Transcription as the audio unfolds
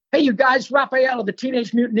Hey, you guys, Raphael of the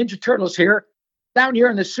Teenage Mutant Ninja Turtles here. Down here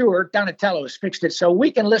in the sewer, Donatello has fixed it so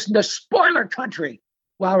we can listen to Spoiler Country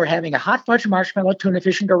while we're having a hot fudge marshmallow tuna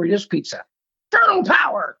fish and Doritos pizza. Turtle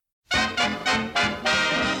power!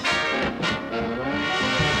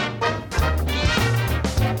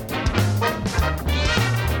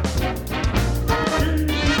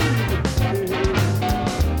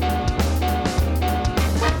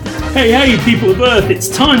 Hey, people of Earth, it's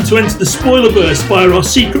time to enter the Spoilerverse via our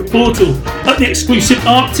secret portal at the exclusive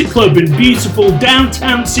Arctic Club in beautiful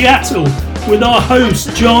downtown Seattle with our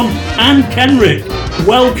hosts, John and Kenrick.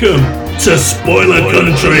 Welcome to Spoiler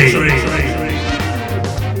Country.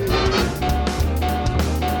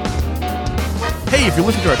 Hey, if you're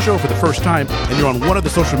listening to our show for the first time and you're on one of the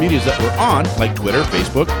social medias that we're on, like Twitter,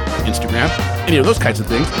 Facebook, Instagram, any of those kinds of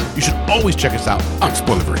things, you should always check us out on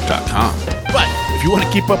Spoilerverse.com. But if you want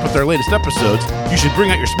to keep up with our latest episodes, you should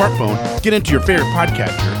bring out your smartphone, get into your favorite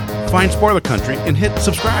podcatcher, find Spoiler Country, and hit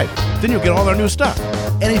subscribe. Then you'll get all our new stuff.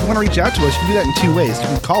 And if you want to reach out to us, you can do that in two ways. You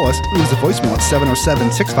can call us, leave us a voicemail at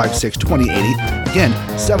 707-656-2080. Again,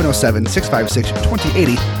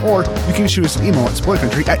 707-656-2080. Or you can shoot us an email at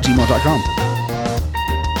spoilercountry@gmail.com.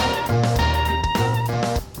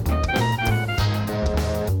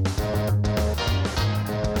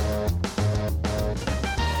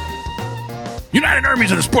 United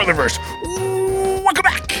Armies of the Spoilerverse, welcome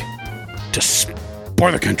back to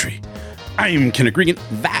Spoiler Country. I'm Kenneth Regan,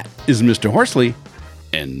 that is Mr. Horsley,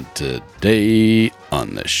 and today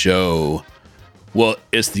on the show, well,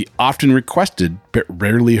 it's the often requested but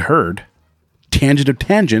rarely heard Tangent of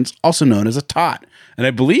Tangents, also known as a TOT, and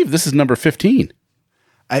I believe this is number 15.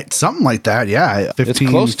 Something like that, yeah. 15, it's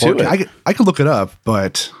close 14. To it. I could look it up,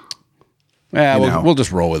 but... Yeah, we'll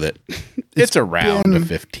just roll with it. It's around a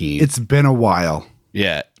 15. It's been a while.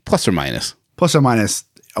 Yeah, plus or minus. Plus or minus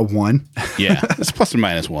a 1. Yeah, it's plus or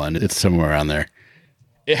minus 1. It's somewhere around there.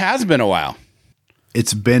 It has been a while.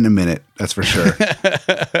 It's been a minute, that's for sure.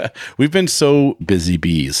 We've been so busy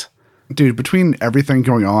bees. Dude, between everything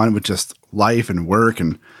going on with just life and work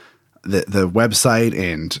and the website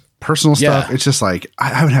and personal stuff, it's just like, I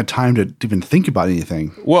haven't had time to even think about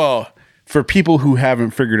anything. Well... For people who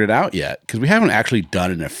haven't figured it out yet, because we haven't actually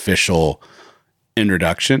done an official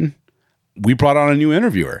introduction, we brought on a new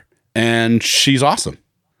interviewer, and she's awesome.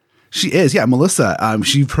 She is, yeah, Melissa.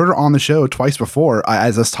 You've heard her on the show twice before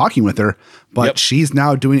as us talking with her, but she's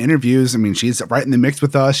now doing interviews. I mean, she's right in the mix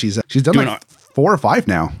with us. She's done like 4 or 5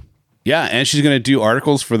 now. Yeah, and she's going to do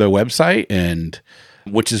articles for the website, and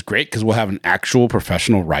which is great because we'll have an actual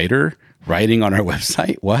professional writer writing on our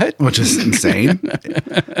website. What? Which is insane.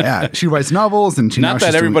 Yeah. She writes novels and not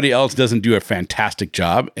that everybody else doesn't do a fantastic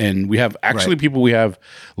job. And we have actually we have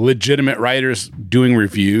legitimate writers doing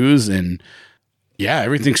reviews, and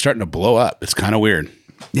everything's starting to blow up. It's kind of weird.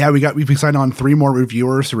 Yeah. We've signed on 3 more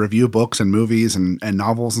reviewers to review books and movies and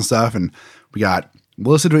novels and stuff. And we got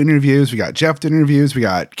Melissa doing interviews. We got Jeff doing interviews. We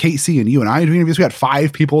got Casey and you and I doing interviews. We got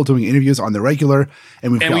 5 people doing interviews on the regular,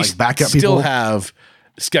 and we've got like backup people. Still have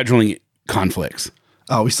scheduling conflicts.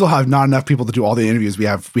 Oh, we still have not enough people to do all the interviews we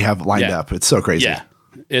have lined up. It's so crazy. Yeah,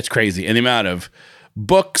 it's crazy. And the amount of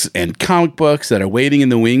books and comic books that are waiting in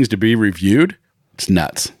the wings to be reviewed, it's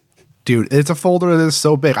nuts. Dude, it's a folder that is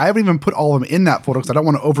so big. I haven't even put all of them in that folder because I don't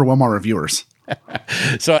want to overwhelm our reviewers.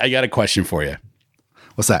 So I got a question for you.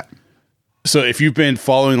 What's that? So if you've been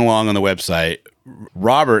following along on the website,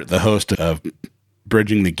 Robert, the host of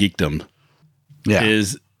Bridging the Geekdom,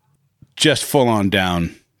 is just full on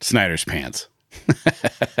down Snyder's pants.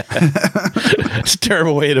 It's a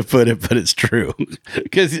terrible way to put it, but it's true.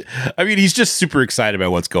 Because, I mean, he's just super excited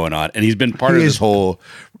about what's going on. And he's been part of this whole,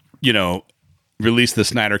 release the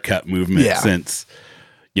Snyder Cut movement since,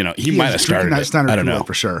 he might have started it. I don't know.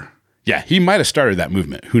 For sure. Yeah, he might have started that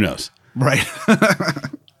movement. Who knows? Right.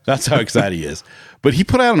 That's how excited he is. But he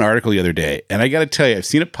put out an article the other day, and I got to tell you, I've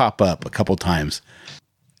seen it pop up a couple times.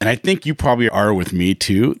 And I think you probably are with me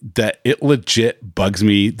too, that it legit bugs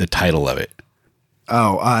me, the title of it.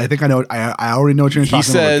 Oh, I think I know. I already know what you're talking about.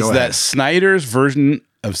 He says that Snyder's version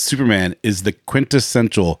of Superman is the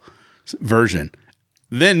quintessential version.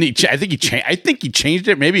 Then I think he changed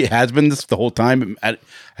it. Maybe it has been this the whole time. I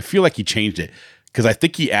feel like he changed it because I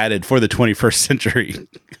think he added for the 21st century.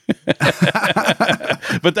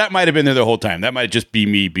 But that might have been there the whole time. That might just be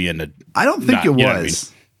me being a... I don't think it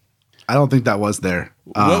was. I don't think that was there.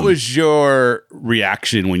 What was your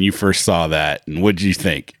reaction when you first saw that? And what did you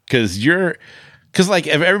think? Because like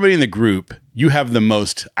of everybody in the group,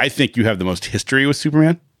 I think you have the most history with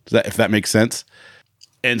Superman. If that makes sense.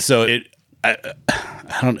 And so I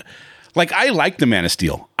don't like, I liked the Man of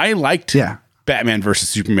Steel. I liked Batman versus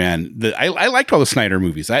Superman. I liked all the Snyder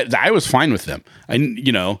movies. I was fine with them. I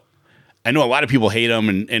know a lot of people hate them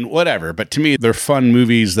and whatever, but to me, they're fun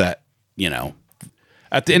movies that,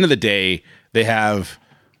 at the end of the day, they have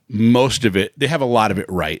most of it. They have a lot of it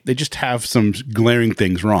right. They just have some glaring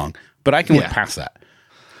things wrong, but I can look past that.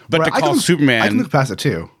 But to call Superman, I can look past it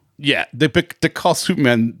too. Yeah. To call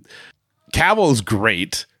Superman, Cavill is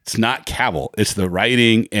great. It's not Cavill. It's the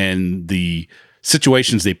writing and the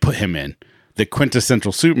situations they put him in. The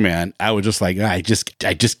quintessential Superman, I was just like, I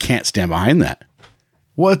just can't stand behind that.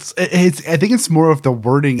 Well, I think it's more of the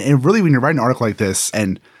wording. And really, when you're writing an article like this,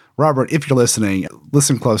 and Robert, if you're listening,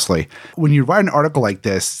 listen closely. When you write an article like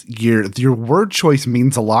this, your word choice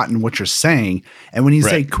means a lot in what you're saying. And when you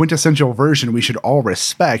say quintessential version, we should all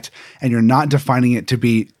respect, and you're not defining it to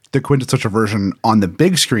be the quintessential version on the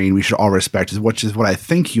big screen, we should all respect, which is what I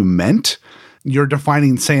think you meant. You're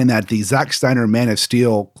defining, saying that the Zack Snyder Man of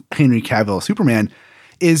Steel, Henry Cavill Superman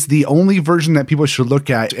is the only version that people should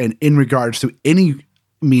look at, and in regards to any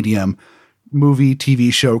medium, movie,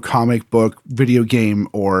 TV show, comic book, video game,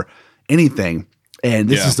 or anything. And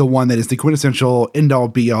this is the one that is the quintessential end all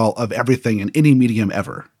be all of everything in any medium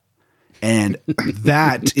ever. And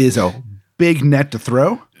that is a big net to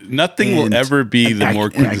throw. Nothing will ever be the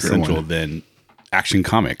more quintessential than Action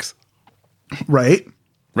Comics. Right.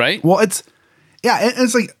 Right. Well, it's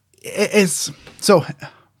like, so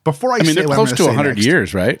before they're close to 100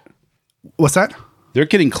 years, right? What's that? They're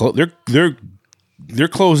getting close. They're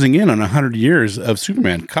closing in on 100 years of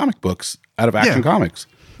Superman comic books out of Action Comics.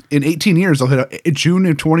 In 18 years, they'll hit June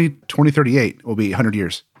of 2038 will be 100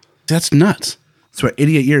 years. That's nuts. So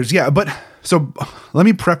 88 years. Yeah. But so let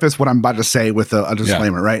me preface what I'm about to say with a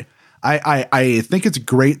disclaimer, right? I think it's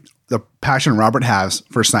great. The passion Robert has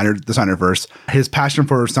for the Snyderverse, his passion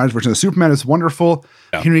for Snyder's version of Superman is wonderful.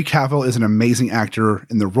 Yeah. Henry Cavill is an amazing actor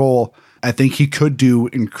in the role. I think he could do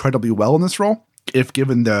incredibly well in this role if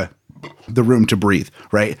given the room to breathe,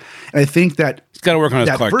 right? And I think that he's got to work on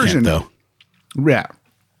his Clark Kent, though. Yeah,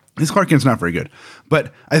 his Clark Kent's not very good,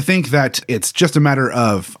 but I think that it's just a matter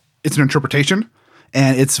of it's an interpretation,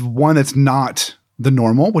 and it's one that's not the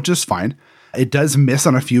normal, which is fine. It does miss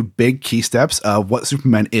on a few big key steps of what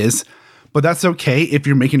Superman is, but that's okay if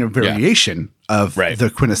you're making a variation of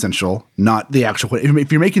the quintessential, not the actual.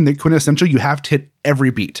 If you're making the quintessential, you have to hit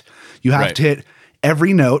every beat. You have to hit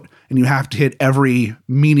every note, and you have to hit every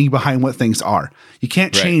meaning behind what things are. You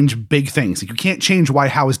can't change big things. You can't change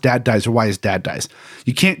how his dad dies or why his dad dies.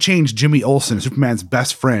 You can't change Jimmy Olsen, Superman's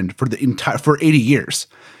best friend, for 80 years.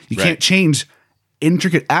 You can't change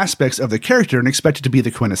intricate aspects of the character and expect it to be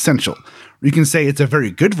the quintessential. You can say it's a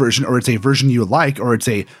very good version, or it's a version you like, or it's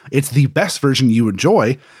the best version you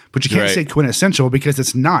enjoy, but you can't say quintessential because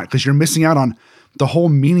it's not, because you're missing out on the whole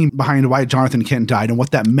meaning behind why Jonathan Kent died and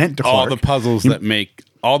what that meant to Clark. All the puzzles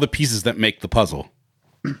all the pieces that make the puzzle.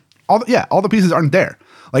 All the pieces aren't there.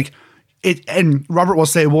 Like it, and Robert will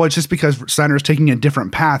say, well, it's just because Snyder is taking a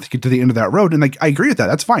different path to get to the end of that road. And like, I agree with that.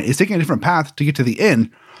 That's fine. It's taking a different path to get to the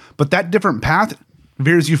end, but that different path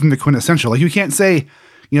veers you from the quintessential. Like you can't say,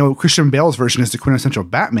 Christian Bale's version is the quintessential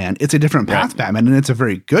Batman. It's a different path Batman, and it's a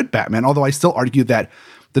very good Batman. Although I still argue that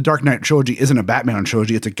the Dark Knight trilogy isn't a Batman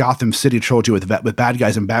trilogy. It's a Gotham City trilogy with bad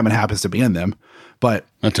guys, and Batman happens to be in them. But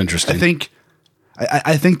that's interesting.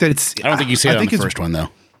 I think that it's. I don't think you say that on the first one, though.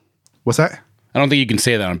 What's that? I don't think you can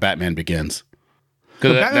say that on Batman Begins.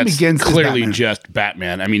 Because Batman Begins clearly just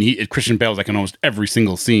Batman. I mean, Christian Bale's like in almost every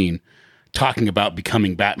single scene talking about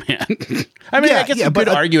becoming Batman. I mean, I guess you could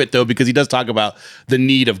argue it, though, because he does talk about the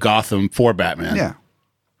need of Gotham for Batman. Yeah.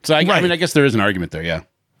 So, I mean, I guess there is an argument there, yeah.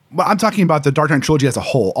 Well, I'm talking about the Dark Knight trilogy as a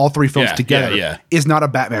whole. All three films together is not a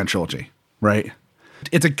Batman trilogy, right?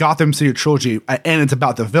 It's a Gotham City trilogy, and it's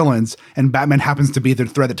about the villains, and Batman happens to be the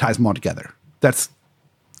thread that ties them all together. That's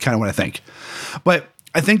kind of what I think. But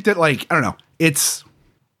I think that, like, I don't know,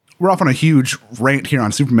 we're off on a huge rant here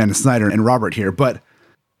on Superman and Snyder and Robert here, but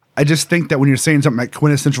I just think that when you're saying something like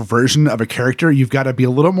quintessential version of a character, you've got to be a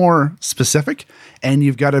little more specific, and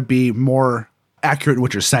you've got to be more accurate in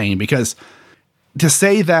what you're saying, because to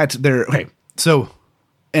say that they're okay, so,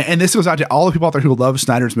 and this goes out to all the people out there who love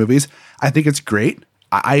Snyder's movies. I think it's great.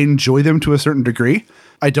 I enjoy them to a certain degree.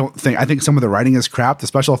 I think some of the writing is crap. The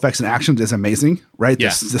special effects and actions is amazing, right? Yeah.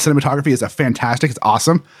 The cinematography is fantastic. It's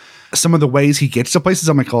awesome. Some of the ways he gets to places,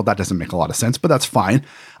 I'm like, oh, that doesn't make a lot of sense, but that's fine.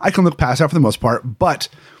 I can look past that for the most part. But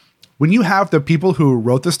when you have the people who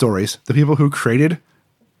wrote the stories, the people who created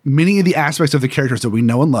many of the aspects of the characters that we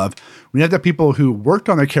know and love, when you have the people who worked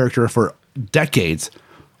on their character for decades,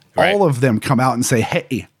 all of them come out and say,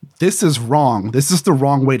 hey, this is wrong. This is the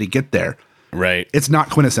wrong way to get there. Right. It's not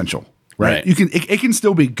quintessential. Right. You can, it can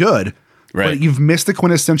still be good, Right. But you've missed the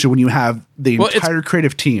quintessential when you have the entire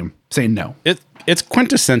creative team saying no. It's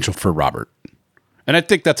quintessential for Robert. And I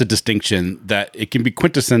think that's a distinction that it can be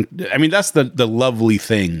quintessential. I mean, that's the lovely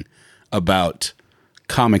thing about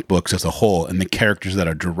comic books as a whole and the characters that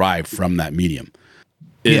are derived from that medium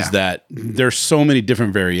is that there's so many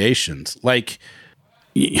different variations. Like,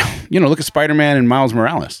 look at Spider-Man and Miles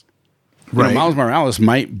Morales. Right. Miles Morales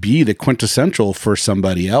might be the quintessential for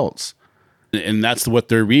somebody else. And that's what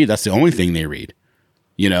they read. That's the only thing they read,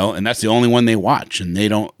 and that's the only one they watch. And they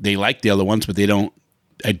like the other ones, but they don't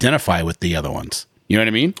identify with the other ones. You know what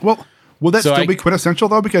I mean? Well, will that still be quintessential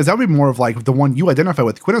though? Because that would be more of like the one you identify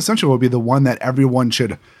with. Quintessential would be the one that everyone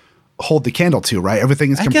should hold the candle to, right?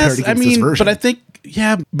 Everything is compared against this version. But I think,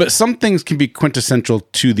 but some things can be quintessential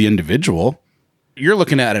to the individual. You're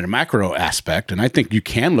looking at it at a macro aspect, and I think you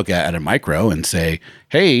can look at it at a micro and say,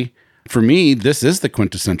 hey, for me, this is the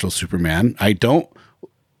quintessential Superman. I don't,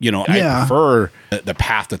 I prefer the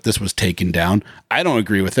path that this was taken down. I don't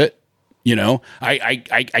agree with it.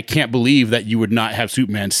 I can't believe that you would not have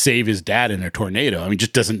Superman save his dad in a tornado. I mean,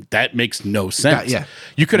 that makes no sense.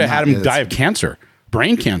 You could have had him die of cancer,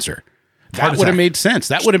 brain cancer. That would have made sense.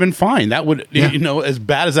 That would have been fine. That would, as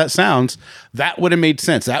bad as that sounds, that would have made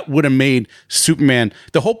sense. That would have made Superman.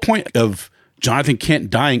 The whole point of Jonathan Kent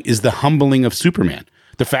dying is the humbling of Superman.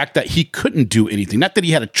 The fact that he couldn't do anything. Not that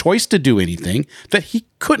he had a choice to do anything, that he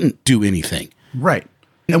couldn't do anything. Right.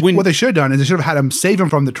 And what they should have done is they should have had him save him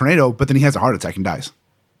from the tornado, but then he has a heart attack and dies.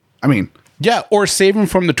 I mean. Yeah, or save him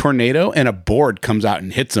from the tornado and a board comes out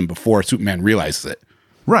and hits him before Superman realizes it.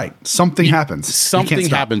 Right. Something happens. Something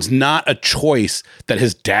happens, not a choice that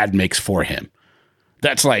his dad makes for him.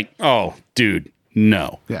 That's like, oh, dude,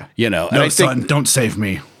 no. Yeah. No, son, don't save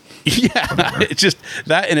me. Yeah. It's just,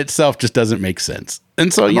 that in itself just doesn't make sense.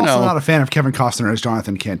 And so, I'm also not a fan of Kevin Costner as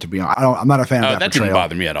Jonathan Kent, to be honest. I'm not a fan of that portrayal. Didn't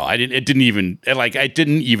bother me at all. It didn't even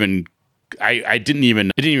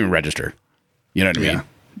register. You know what I mean?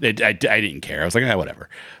 I didn't care. I was like, whatever.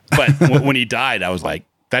 But when he died, I was like,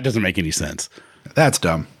 that doesn't make any sense. That's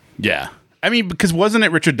dumb. Yeah. I mean, because wasn't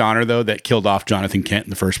it Richard Donner, though, that killed off Jonathan Kent in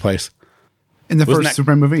the first place? In the first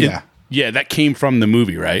Superman movie? Yeah. Yeah, that came from the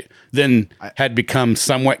movie, right? Then had become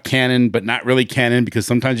somewhat canon, but not really canon, because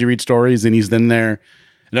sometimes you read stories and he's then there.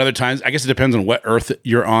 And other times, I guess it depends on what Earth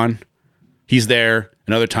you're on. He's there,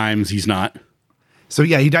 and other times he's not. So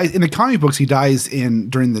yeah, he dies in the comic books. He dies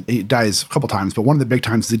he dies a couple times, but one of the big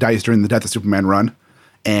times is he dies during the Death of Superman run.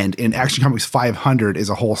 And in Action Comics 500 is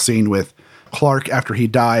a whole scene with Clark after he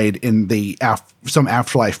died in the some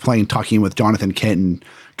afterlife plane, talking with Jonathan Kent and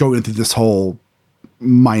going through this whole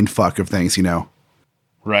mind fuck of things,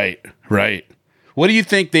 Right. What do you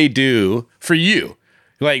think they do for you?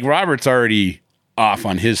 Like, Robert's already off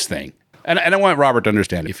on his thing. And I want Robert to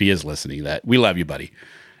understand, if he is listening, that we love you, buddy.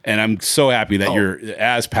 And I'm so happy that you're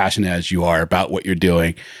as passionate as you are about what you're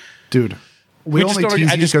doing. Dude,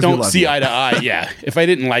 I just don't see eye to eye. Yeah. If I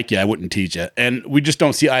didn't like you, I wouldn't teach you. And we just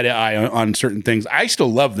don't see eye to eye on certain things. I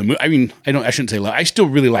still love the movie. I mean, I shouldn't say love. I still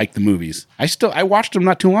really like the movies. I watched them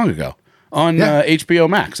not too long ago on HBO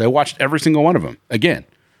Max. I watched every single one of them again.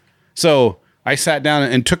 So I sat down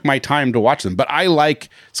and took my time to watch them. But I like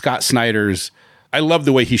Scott Snyder's. I love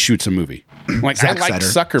the way he shoots a movie. Like, I like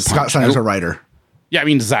Sucker Punch. Scott Snyder's a writer. Yeah, I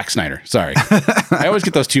mean, Zack Snyder. Sorry. I always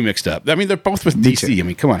get those two mixed up. I mean, they're both with DC. I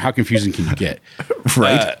mean, come on. How confusing can you get?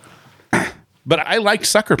 Right. But I liked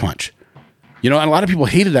Sucker Punch. A lot of people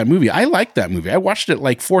hated that movie. I liked that movie. I watched it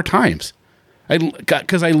like 4 times.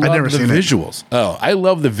 Because I love the visuals. Oh, I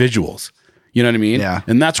love the visuals. You know what I mean? Yeah.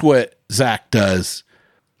 And that's what Zack does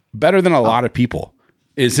better than a lot of people,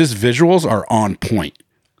 is his visuals are on point.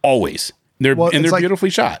 Always. They're beautifully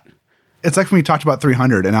shot. It's like when we talked about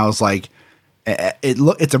 300 and I was like,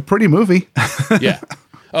 it's a pretty movie. Yeah.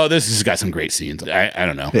 Oh, this has got some great scenes. I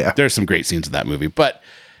don't know. Yeah. There's some great scenes in that movie. But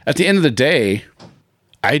at the end of the day,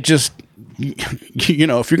 I just, if you're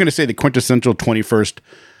going to say the quintessential 21st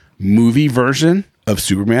movie version of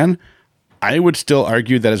Superman, I would still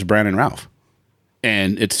argue that it's Brandon Routh.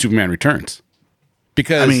 And it's Superman Returns.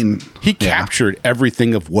 Because he captured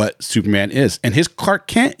everything of what Superman is. And his Clark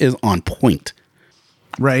Kent is on point.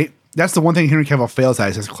 Right. That's the one thing Henry Cavill fails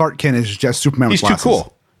at, is Clark Kent is just Superman with glasses.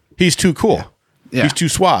 He's too cool. Yeah. He's too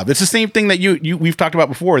suave. It's the same thing that we've talked about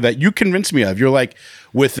before that you convinced me of. You're like,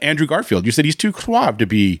 with Andrew Garfield, you said he's too suave to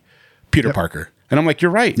be Peter Parker. And I'm like,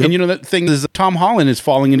 you're right. Yep. And that thing is, Tom Holland is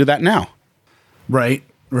falling into that now. Right.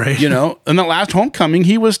 In the last Homecoming,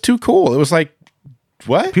 he was too cool. It was like,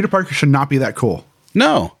 what? Peter Parker should not be that cool.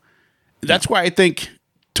 No. That's why I think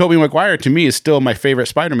Tobey Maguire, to me, is still my favorite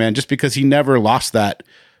Spider-Man, just because he never lost that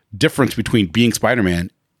difference between being Spider-Man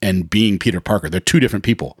and being Peter Parker. They're two different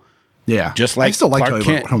people. Yeah. Just like I still like Clark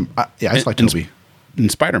Toby. Kent I just like Toby.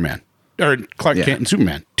 and Spider-Man. Or Clark Kent and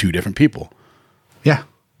Superman. Two different people. Yeah.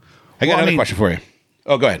 I got another question for you.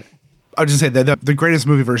 Oh, go ahead. I would just say that the greatest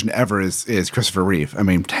movie version ever is Christopher Reeve. I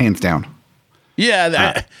mean, hands down.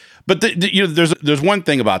 Yeah, but there's one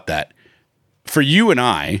thing about that. For you and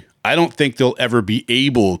I don't think they'll ever be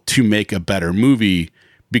able to make a better movie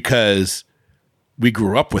because we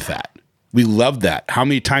grew up with that. We loved that. How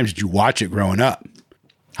many times did you watch it growing up?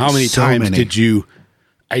 How many times did you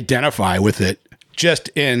identify with it just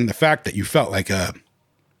in the fact that you felt like a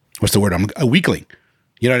weakling?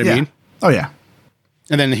 You know what I mean? Oh, yeah.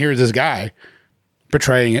 And then here's this guy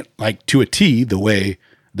portraying it like to a T the way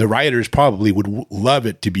the writers probably would love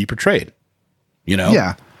it to be portrayed, you know?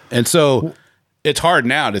 Yeah. And so it's hard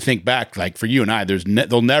now to think back, like for you and I,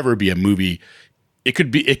 there'll never be a movie. It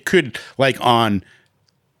could hit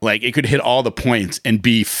all the points and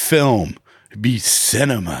be film, be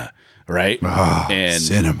cinema, right? Oh, and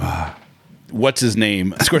cinema. What's his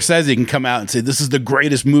name? Scorsese can come out and say, this is the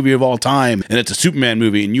greatest movie of all time. And it's a Superman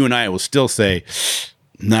movie. And you and I will still say,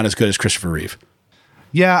 not as good as Christopher Reeve.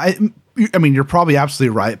 Yeah. I mean, you're probably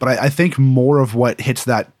absolutely right. But I think more of what hits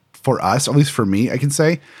that for us, at least for me, I can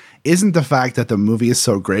say, isn't the fact that the movie is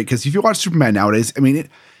so great. Because if you watch Superman nowadays, I mean,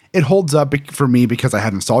 it holds up for me because I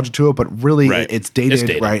have nostalgia to it. But really, it's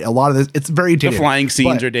dated, right? A lot of this, it's very dated. The flying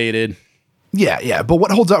scenes are dated. Yeah. But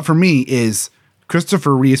what holds up for me is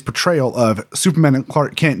Christopher Reeve's portrayal of Superman and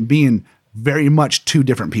Clark Kent being very much two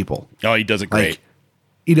different people. Oh, he does it great.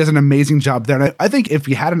 He does an amazing job there. And I think if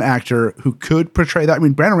we had an actor who could portray that, I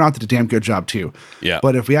mean, Brandon Routh did a damn good job too. Yeah.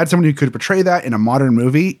 But if we had someone who could portray that in a modern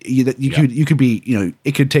movie, you could be,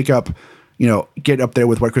 it could take up, get up there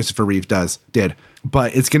with what Christopher Reeve did.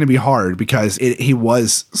 But it's going to be hard because he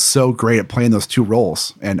was so great at playing those two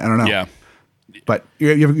roles. And I don't know. Yeah. But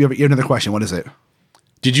you have another question. What is it?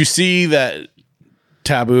 Did you see that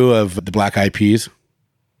Taboo of the Black Eyed Peas,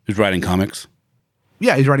 who's writing comics?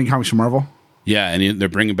 Yeah, he's writing comics for Marvel. Yeah, and they're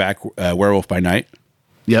bringing back Werewolf by Night.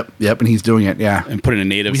 Yep, and he's doing it, yeah. And putting a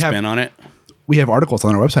native spin on it. We have articles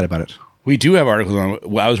on our website about it. We do have articles on it.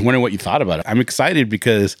 Well, I was wondering what you thought about it. I'm excited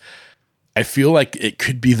because I feel like it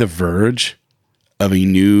could be the verge of a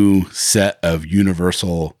new set of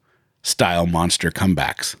Universal-style monster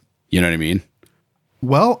comebacks. You know what I mean?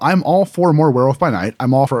 Well, I'm all for more Werewolf by Night.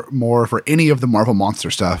 I'm all for more for any of the Marvel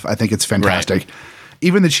monster stuff. I think it's fantastic. Right.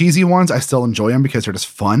 Even the cheesy ones, I still enjoy them because they're just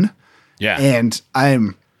fun. Yeah. And I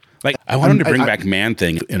want them to bring back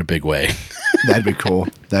Man-Thing in a big way. That'd be cool.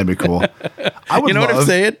 I would you know what I'm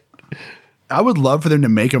saying? I would love for them to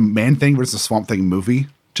make a Man-Thing versus Swamp Thing movie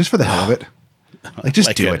just for the hell of it. Like,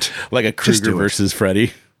 just do it. Like a Krueger versus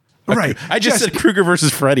Freddy. Right. I just said Krueger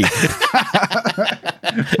versus Freddy.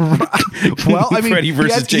 Well, I mean, Freddy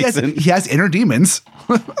versus Jason. He has inner demons.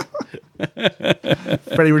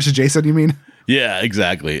 Freddy versus Jason, you mean? Yeah,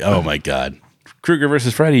 exactly. Oh my God. Krueger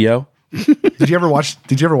versus Freddy, yo. Did you ever watch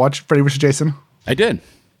Freddy vs. Jason? I did.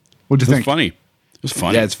 What'd you think? It was funny. It was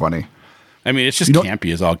funny. Yeah, it's funny. I mean, it's just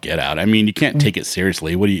campy as all get out. I mean, you can't take it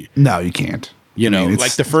seriously. What do you? No, you can't.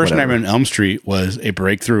 Like the first Nightmare on Elm Street was a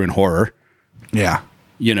breakthrough in horror. Yeah.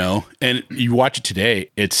 And you watch it today,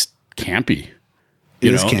 it's campy.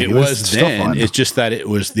 It is campy. It was then. It's just that it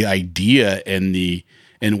was the idea and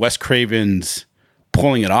Wes Craven's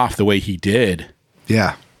pulling it off the way he did.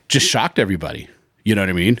 Yeah. Just shocked everybody. You know what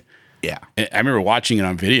I mean? Yeah. I remember watching it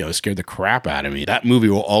on video. It scared the crap out of me. That movie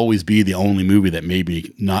will always be the only movie that made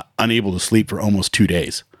me not unable to sleep for almost 2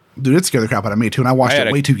 days. Dude, it scared the crap out of me too. And I watched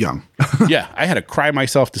it way too young. Yeah. I had to cry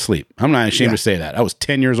myself to sleep. I'm not ashamed to say that. I was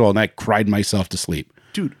 10 years old and I cried myself to sleep.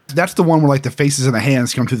 Dude, that's the one where like the faces and the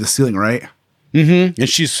hands come through the ceiling, right? Mm-hmm. And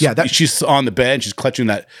she's on the bed. She's clutching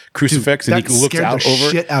that crucifix, and he looks out over.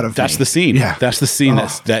 Shit out of that's me. the scene. Yeah, that's the scene.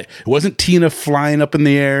 That it wasn't Tina flying up in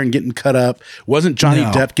the air and getting cut up. It wasn't Johnny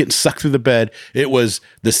Depp getting sucked through the bed. It was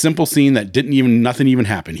the simple scene that nothing even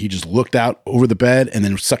happened. He just looked out over the bed and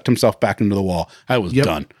then sucked himself back into the wall. I was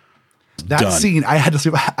done. That scene, I had to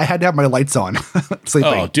sleep. I had to have my lights on.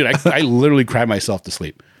 Sleeping. Oh, dude, I literally cried myself to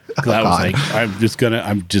sleep. I was like, I'm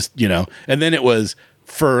just, and then it was.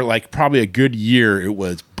 For like probably a good year, it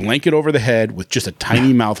was blanket over the head with just a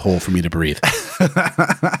tiny mouth hole for me to breathe.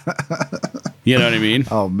 You know what I mean?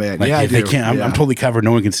 Oh man, like, yeah. If they can't, I'm totally covered.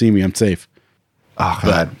 No one can see me. I'm safe. Oh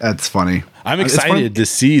God, that's funny. I'm excited to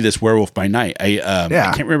see this Werewolf by Night. I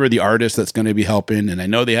can't remember the artist that's going to be helping, and I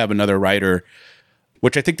know they have another writer,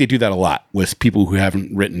 which I think they do that a lot with people who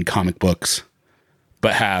haven't written comic books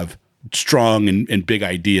but have strong and big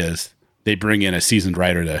ideas. They bring in a seasoned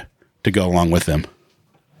writer to go along with them.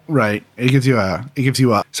 Right. It gives you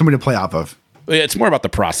somebody to play off of. Yeah, it's more about the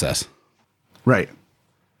process. Right.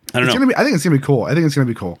 I don't know. I think it's gonna be cool. I think it's gonna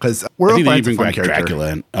be cool because I Werewolf think they Fight's a even fun back character.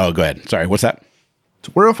 Dracula in. Oh, go ahead. Sorry, what's that?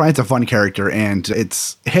 Werewolf Fight's a fun character, and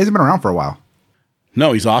it hasn't been around for a while.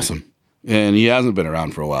 No, he's awesome. And he hasn't been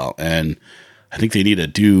around for a while. And I think they need to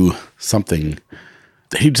do something.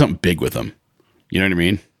 They need something big with him. You know what I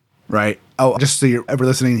mean? Right. Oh, just so you're ever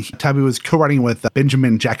listening, Tabby was co-writing with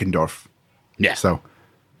Benjamin Jackendorf. Yeah. So,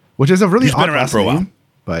 which is a really He's been odd around last for a while. name,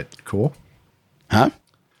 but cool. Huh?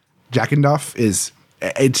 Jackendorf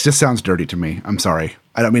it just sounds dirty to me. I'm sorry.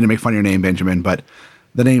 I don't mean to make fun of your name, Benjamin, but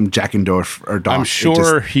the name Jackendorf or Dorf. I'm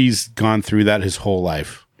sure he's gone through that his whole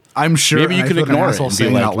life. I'm sure. Maybe you and I could feel like an ignore it asshole and be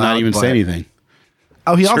saying like, out loud, not even but- say anything.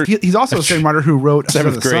 Oh, he's also the same writer who wrote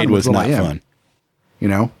Seventh Under the grade Sun was with not Will.i.am. fun. You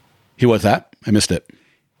know, He was that? I missed it.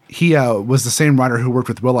 he was the same writer who worked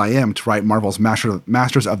with Will.i.am to write Marvel's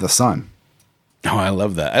Masters of the Sun. Oh, I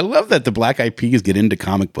love that. I love that the Black Eyed Peas get into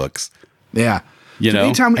comic books. Yeah. You know?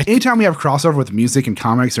 anytime we have crossover with music and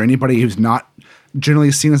comics, or anybody who's not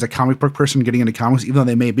generally seen as a comic book person getting into comics, even though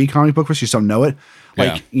they may be comic book person, you just don't know it.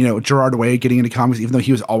 Like, Gerard Way getting into comics, even though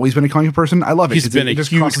he was always been a comic person. I love it. He's been a huge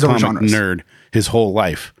comic nerd his whole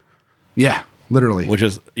life. Yeah, literally. Which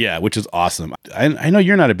is awesome. I know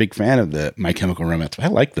you're not a big fan of the My Chemical Romance, but I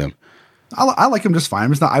like them. I like him just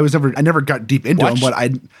fine. I never got deep into him, but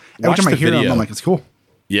every time I hear him, I'm like, it's cool.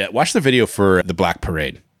 Yeah, watch the video for the Black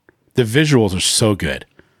Parade. The visuals are so good.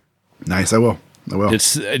 Nice, I will.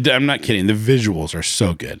 I'm not kidding. The visuals are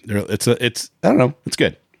so good. It's I don't know. It's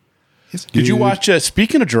good. Did you watch?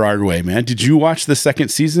 Speaking of Gerard Way, man, did you watch the second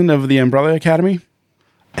season of The Umbrella Academy?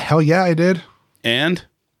 Hell yeah, I did. And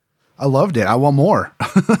I loved it. I want more.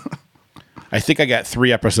 I think I got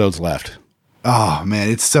 3 episodes left. Oh man,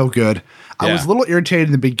 it's so good. I Yeah. was a little irritated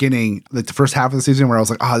in the beginning, like the first half of the season, where I was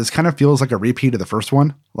like, this kind of feels like a repeat of the first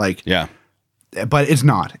one. Like, Yeah. but it's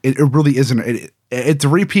not. It really isn't. It's a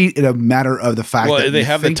repeat in a matter of the fact that Well, they you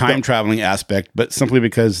have the think time traveling aspect, but simply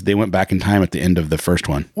because they went back in time at the end of the first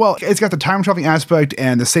one. Well, it's got the time traveling aspect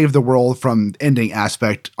and the save the world from ending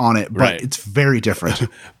aspect on it, but Right. it's very different.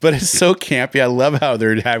 But it's so campy. I love how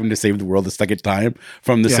they're having to save the world the second time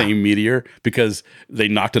from the Yeah. same meteor because they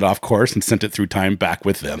knocked it off course and sent it through time back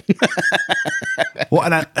with them. Well,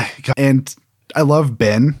 and I love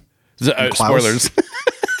Ben. Klaus. Spoilers.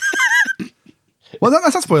 Well,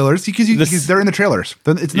 that's not spoilers because they're in the trailers.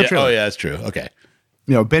 It's in the Yeah. trailer. Oh, yeah, that's true. Okay.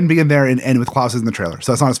 Ben being there and with Klaus is in the trailer,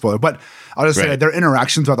 so that's not a spoiler. But I'll just say Right. their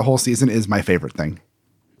interactions throughout the whole season is my favorite thing.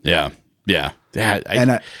 Yeah. Yeah.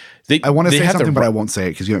 I want to say something, but I won't say it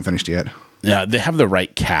because you haven't finished yet. Yeah, they have the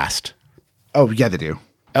right cast. Oh yeah, they do.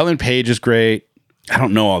 Ellen Page is great. I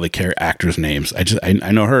don't know all the actors' names.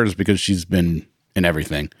 I know hers because she's been in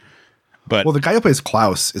everything. But Well, the guy who plays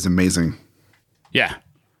Klaus is amazing. yeah.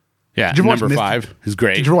 Yeah. Did you watch Number 5 is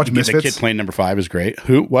great. Did you ever watch The Misfits? kid playing number 5 is great.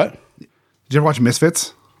 Who? What? Did you ever watch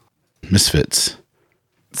Misfits? Misfits.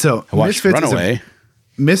 So I watched Runaway.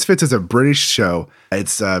 Misfits is a British show.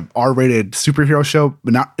 It's a R-rated superhero show,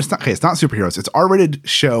 but it's not superheroes. It's R-rated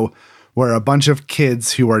show where a bunch of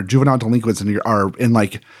kids who are juvenile delinquents and are in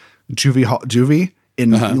like juvie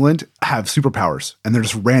in England have superpowers, and they're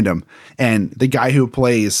just random. And the guy who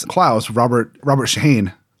plays Klaus, Robert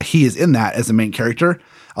Shahane, he is in that as the main character,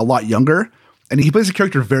 a lot younger. And he plays a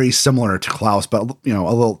character very similar to Klaus, but a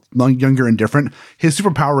little younger and different. His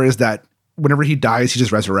superpower is that whenever he dies, he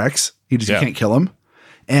just resurrects. You can't kill him.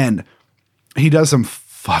 And he does some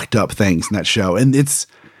fucked up things in that show. And So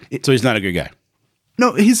he's not a good guy.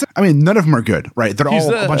 no, none of them are good, right? They're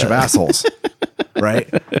all a bunch of assholes, right?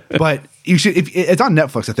 But you should, it's on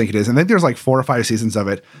Netflix, I think it is. And I think there's like 4 or 5 seasons of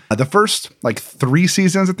it. The first like 3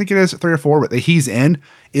 seasons, I think it is 3 or 4, that he's in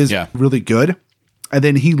is really good. And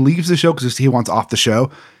then he leaves the show because he wants off the show.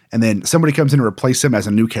 And then somebody comes in to replace him as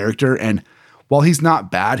a new character. And while he's not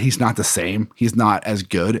bad, he's not the same. He's not as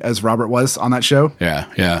good as Robert was on that show. Yeah,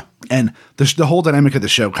 yeah. And the whole dynamic of the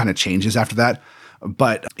show kind of changes after that.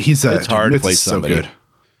 But it's hard to play so somebody. good.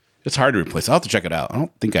 It's hard to replace. I'll have to check it out. I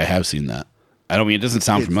don't think I have seen that. It doesn't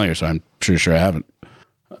sound familiar, so I'm pretty sure I haven't.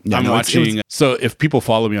 Yeah, I'm watching. So if people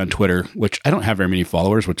follow me on Twitter, which I don't have very many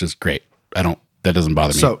followers, which is great. That doesn't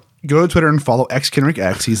bother me. So go to Twitter and follow Kenrick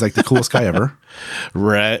X. He's like the coolest guy ever.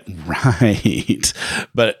 Right.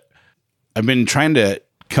 But I've been trying to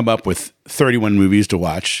come up with 31 movies to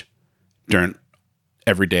watch during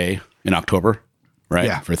every day in October, right?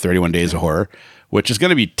 Yeah. For 31 days of horror, which is going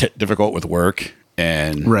to be difficult with work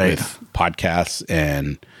and with podcasts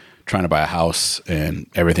and trying to buy a house and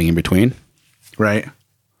everything in between. Right.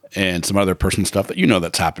 And some other personal stuff that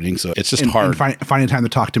that's happening. So it's just hard. And finding time to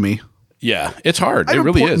talk to me. Yeah, it's hard. It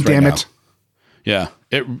really is. Damn right it. Now.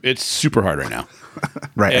 Yeah, it's super hard right now.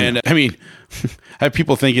 Right. And I have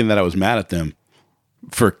people thinking that I was mad at them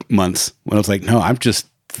for months when I was like, no, I'm just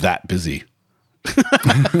that busy.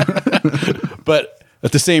 But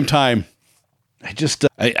at the same time, I just,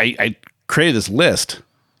 I created this list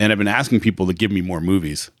and I've been asking people to give me more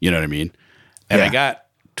movies. You know what I mean? And I got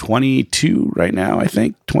 22 right now, I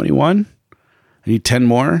think 21. I need 10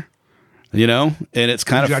 more, and it's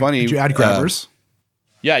kind of funny. Did you add Grabbers?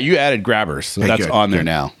 Yeah, you added Grabbers. So that's on there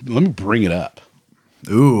now. Let me bring it up.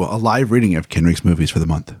 Ooh, a live reading of Kenrick's movies for the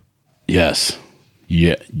month. Yes.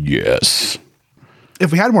 Yeah. Yes.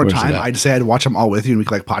 If we had more time, I'd say I'd watch them all with you and we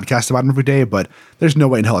could podcast about them every day, but there's no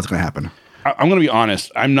way in hell it's going to happen. I'm going to be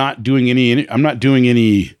honest. I'm not doing any interviews. I'm not doing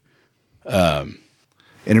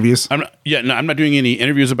any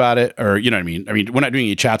interviews about it, or you know what I mean? I mean, we're not doing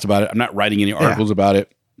any chats about it. I'm not writing any articles about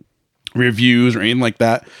it, reviews or anything like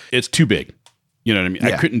that. It's too big. You know what I mean?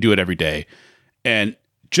 I couldn't do it every day. And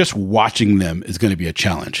just watching them is going to be a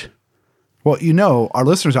challenge. Well, our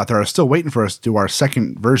listeners out there are still waiting for us to do our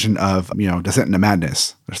second version of, Descent into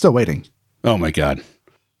Madness. They're still waiting. Oh my God.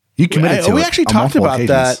 You committed to it. We actually talked about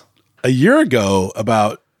that a year ago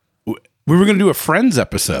about, we were going to do a Friends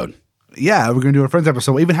episode. Yeah, we're going to do a Friends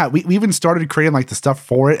episode. We even started creating like the stuff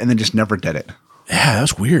for it and then just never did it. Yeah,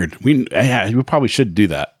 that's weird. We probably should do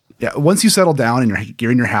that. Yeah, once you settle down and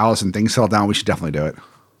you're in your house and things settle down, we should definitely do it.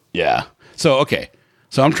 Yeah. So, okay.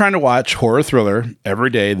 So I'm trying to watch horror thriller every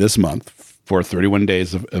day this month for 31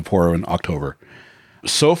 days of horror in October.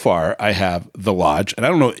 So far, I have The Lodge. And I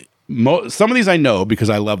don't know, some of these I know because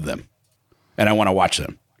I love them and I want to watch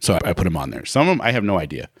them. So I put them on there. Some of them I have no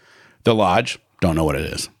idea. The Lodge, don't know what it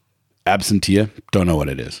is. Absentia, don't know what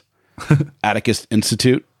it is. Atticus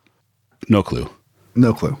Institute, no clue.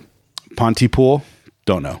 No clue. Pontypool,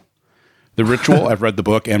 don't know. The Ritual, I've read the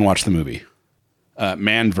book and watched the movie.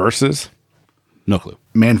 Man Versus, no clue.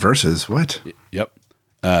 Man Versus, what? Yep.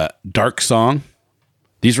 Dark Song.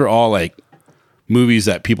 These are all like movies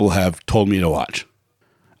that people have told me to watch.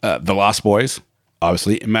 The Lost Boys,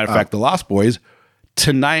 obviously. As a matter of fact, The Lost Boys,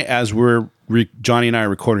 tonight as Johnny and I are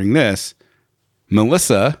recording this,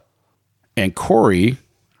 Melissa and Corey,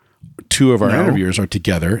 two of our interviewers, are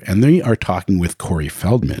together and they are talking with Corey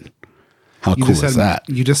Feldman. How cool is that?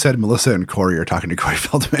 You just said Melissa and Corey are talking to Corey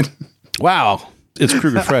Feldman. Wow. It's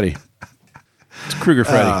Kruger Freddy. It's Kruger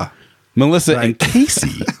Freddy. Melissa and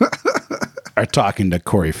Casey are talking to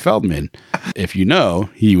Corey Feldman. If you know,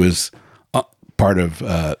 he was part of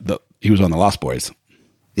he was on the Lost Boys.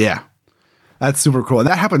 Yeah. That's super cool. And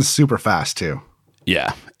that happens super fast too.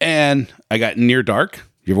 Yeah. And I got Near Dark.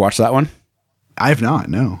 You ever watched that one? I have not,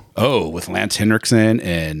 no. Oh, with Lance Henriksen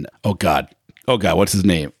and oh God, what's his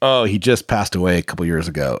name? Oh, he just passed away a couple years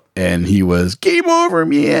ago, and he was game over,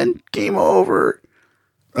 man, game over.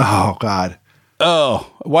 Oh God.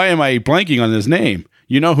 Oh, why am I blanking on his name?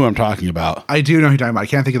 You know who I'm talking about. I do know who you're talking about. I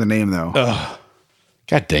can't think of the name though.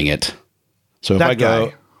 God dang it. So that if I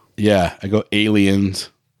go, I go Aliens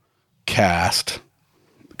cast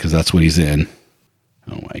because that's what he's in.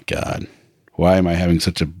 Oh my God. Why am I having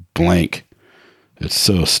such a blank? It's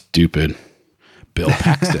so stupid. Bill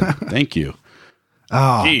Paxton. Thank you.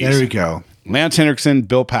 Oh, jeez. There we go. Lance Henriksen,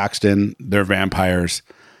 Bill Paxton, they're vampires.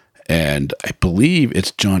 And I believe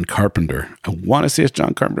it's John Carpenter. I want to say it's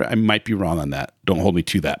John Carpenter. I might be wrong on that. Don't hold me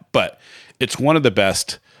to that. But it's one of the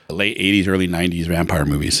best late 80s, early 90s vampire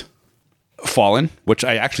movies. Fallen, which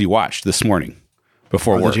I actually watched this morning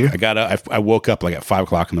before work. I woke up like at 5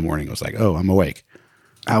 o'clock in the morning. I was like, oh, I'm awake.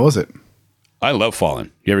 How was it? I love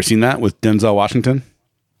Fallen. You ever seen that with Denzel Washington?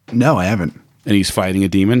 No, I haven't. And he's fighting a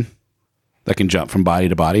demon that can jump from body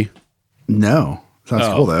to body? No. Sounds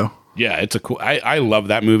cool, though. Yeah, it's a cool. I love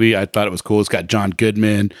that movie. I thought it was cool. It's got John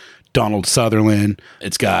Goodman, Donald Sutherland.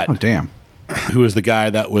 It's got... Oh, damn. Who was the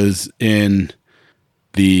guy that was in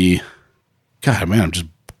the... God, man, I'm just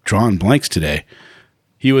drawing blanks today.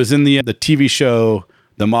 He was in the TV show,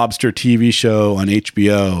 the mobster TV show on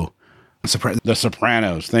HBO. The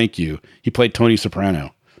Sopranos. Thank you. He played Tony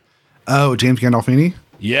Soprano. Oh, James Gandolfini?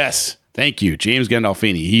 Yes. Thank you. James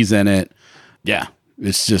Gandolfini. He's in it. Yeah.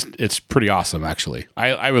 It's pretty awesome, actually.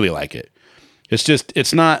 I really like it.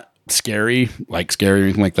 It's not scary or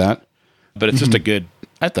anything like that, but it's just a good,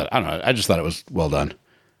 I just thought it was well done.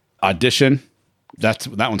 Audition. That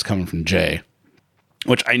one's coming from Jay,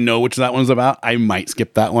 which I know which that one's about. I might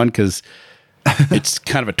skip that one because it's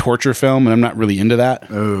kind of a torture film and I'm not really into that.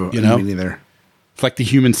 Oh, me neither. It's like The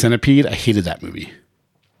Human Centipede. I hated that movie.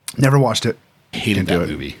 Never watched it. Hated that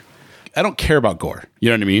movie. I don't care about gore. You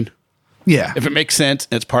know what I mean? Yeah. If it makes sense,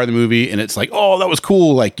 it's part of the movie, and it's like, oh, that was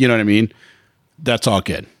cool. Like, you know what I mean? That's all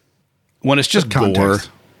good. When it's just gore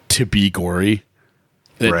to be gory,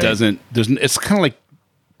 it's kind of like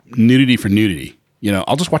nudity for nudity. You know,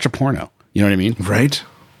 I'll just watch a porno. You know what I mean? Right.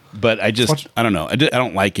 But I don't know. I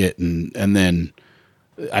don't like it. And then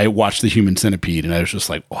I watched The Human Centipede, and I was just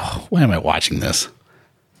like, oh, why am I watching this?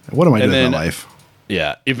 What am I doing in my life?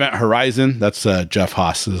 Yeah. Event Horizon. That's Jeff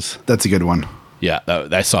Haas's. That's a good one. Yeah.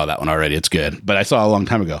 I saw that one already. It's good. But I saw it a long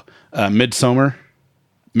time ago. Midsummer.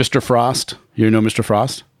 Mr. Frost. You know Mr.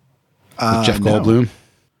 Frost? With Jeff Goldblum.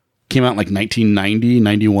 Came out in like 1990,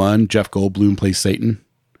 91. Jeff Goldblum plays Satan.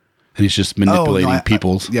 And he's just manipulating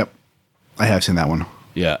people's. Yep. I have seen that one.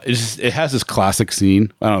 Yeah. It has this classic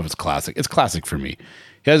scene. I don't know if it's classic. It's classic for me.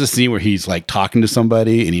 He has a scene where he's like talking to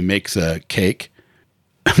somebody and he makes a cake.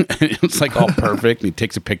 It's like all perfect. And he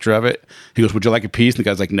takes a picture of it. He goes, would you like a piece? And the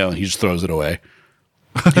guy's like, no. And he just throws it away.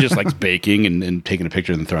 He just likes baking and taking a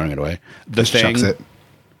picture and then throwing it away. The just Thing, chucks it.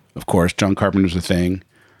 Of course, John Carpenter's The Thing.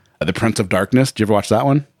 The Prince of Darkness. Did you ever watch that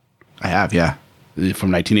one? I have, yeah.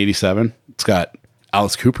 From 1987. It's got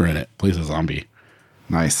Alice Cooper in it. Plays a zombie.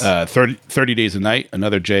 Nice. 30 Days a Night.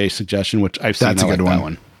 Another Jay suggestion, which I've seen. That's a good one. That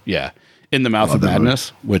one. Yeah. In the Mouth of Madness,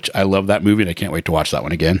 which I love that movie, and I can't wait to watch that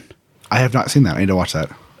one again. I have not seen that. I need to watch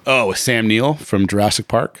that. Oh, with Sam Neill from Jurassic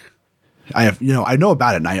Park. I have, I know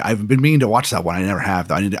about it, and I've been meaning to watch that one. I never have,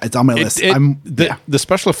 though. It's on my list. The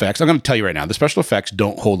special effects, I'm going to tell you right now, the special effects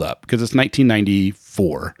don't hold up because it's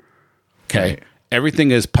 1994. Okay. Right.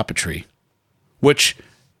 Everything is puppetry, which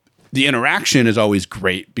the interaction is always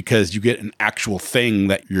great because you get an actual thing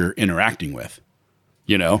that you're interacting with,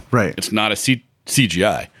 Right. It's not a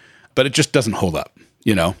CGI, but it just doesn't hold up,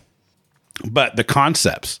 But the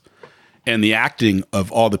concepts and the acting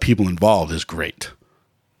of all the people involved is great.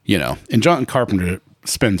 And John Carpenter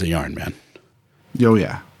spins a yarn, man. Oh,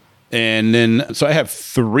 yeah. And then, so I have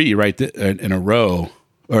 3 in a row,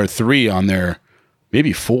 or 3 on there,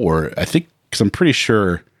 maybe 4. I think, because I'm pretty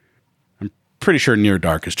sure Near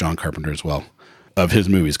Dark is John Carpenter as well, of his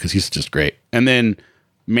movies, because he's just great. And then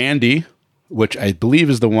Mandy, which I believe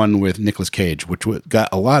is the one with Nicolas Cage, which got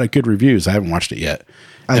a lot of good reviews. I haven't watched it yet.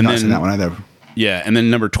 I have not seen that one either. Yeah, and then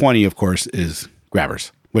number 20, of course, is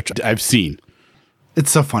Grabbers, which I've seen. It's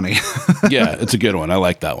so funny. Yeah, it's a good one. I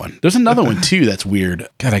like that one. There's another one too that's weird.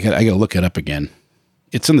 God, I gotta look it up again.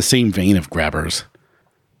 It's in the same vein of Grabbers,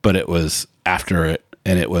 but it was after it,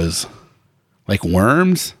 and it was like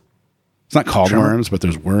Worms. It's not called Worms, but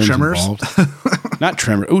there's worms involved. Not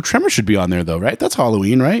Tremor. Oh, Tremor should be on there though, right? That's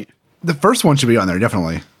Halloween, right? The first one should be on there,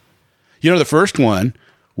 definitely. The first one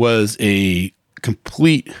was a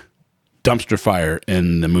complete dumpster fire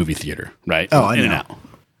in the movie theater, right? Oh, I know. In and out.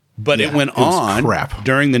 But it went on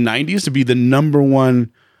during the 90s to be the number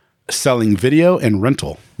 1 selling video and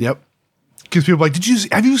rental. Yep. Because people are like,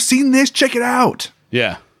 have you seen this? Check it out.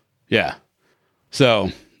 Yeah. Yeah.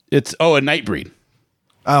 So it's, a Nightbreed.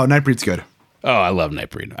 Oh, Nightbreed's good. Oh, I love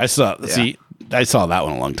Nightbreed. I saw that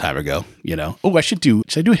one a long time ago, Oh, should I do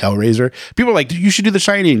Hellraiser? People are like, you should do The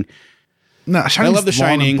Shining. No, I love The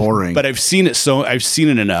Shining, boring. But I've seen it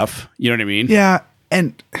enough. You know what I mean? Yeah.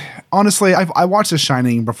 And honestly, I watched The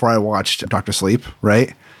Shining before I watched Dr. Sleep,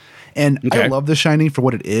 right? And I love The Shining for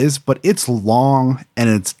what it is, but it's long and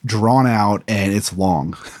it's drawn out and it's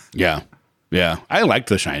long. Yeah. Yeah. I liked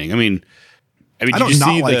The Shining. I mean, did you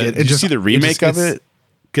see the remake of it?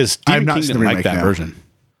 Because Stephen King didn't like that version.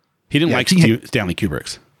 He didn't like Stanley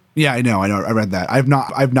Kubrick's. Yeah, I know. I read that. I've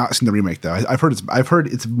not seen the remake though. I've heard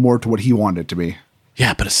it's more to what he wanted it to be.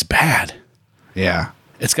 Yeah, but it's bad. Yeah.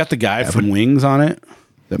 It's got the guy from Wings on it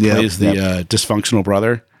that plays the dysfunctional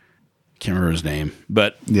brother. Can't remember his name,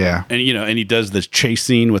 but yeah, and and he does this chase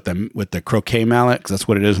scene with the croquet mallet because that's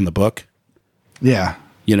what it is in the book. Yeah,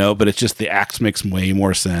 but it's just the axe makes way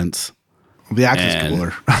more sense. The axe is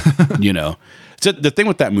cooler. So the thing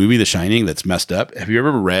with that movie, The Shining, that's messed up. Have you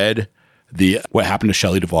ever read what happened to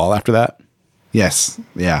Shelley Duvall after that? Yes.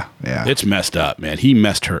 Yeah. Yeah. It's messed up, man. He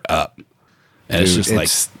messed her up, and Dude,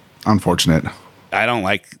 it's unfortunate. I don't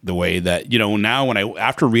like the way that, now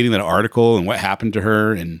after reading that article and what happened to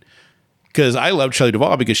her, and because I loved Shelley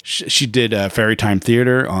Duvall because she did Fairy Time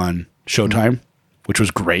Theater on Showtime, which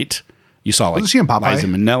was great. You saw wasn't she in Popeye? Liza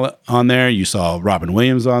Minnelli on there. You saw Robin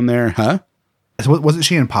Williams on there, huh? Wasn't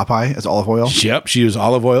she in Popeye as Olive Oil? Yep, she was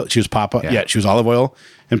Olive Oil. She was Popeye. Yeah, she was Olive Oil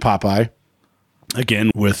in Popeye.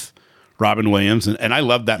 Again with Robin Williams, and I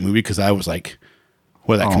loved that movie because I was like,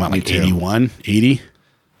 what did that come out like 81, 80?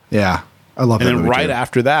 Yeah. I love that movie. And then right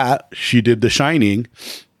after that, she did The Shining.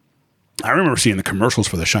 I remember seeing the commercials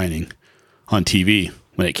for The Shining on TV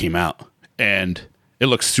when it came out, and it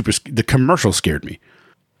looked super. The commercial scared me,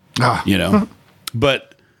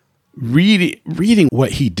 But reading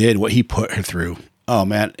what he did, what he put her through, oh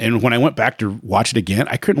man! And when I went back to watch it again,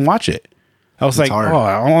 I couldn't watch it. I was hard.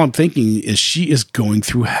 All I'm thinking is she is going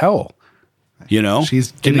through hell. You know,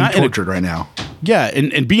 she's getting tortured right now. Yeah,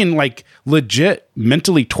 and being like legit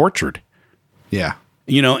mentally tortured. Yeah.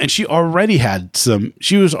 You know, and she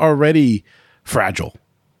was already fragile,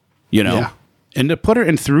 you know? Yeah. And to put her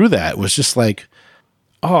in through that was just like,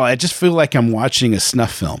 oh, I just feel like I'm watching a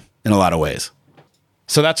snuff film in a lot of ways.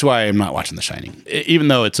 So that's why I'm not watching The Shining, even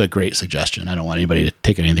though it's a great suggestion. I don't want anybody to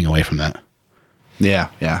take anything away from that. Yeah,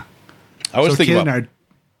 yeah. I was thinking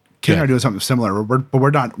Kid and I are doing something similar, but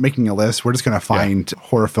we're not making a list. We're just going to find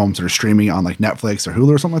horror films that are streaming on like Netflix or Hulu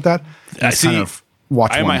or something like that. I see. Kind of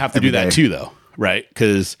watch. I might have to do that too, though, right?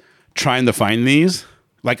 Because trying to find these,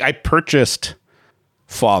 like I purchased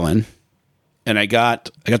Fallen, and I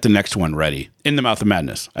got the next one ready, In the Mouth of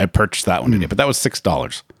Madness. I purchased that one today, but that was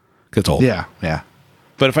 $6. It's old. Yeah, yeah.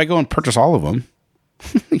 But if I go and purchase all of them,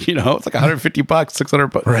 you know, it's like $150,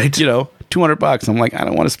 $600, right? You know, $200. I'm like, I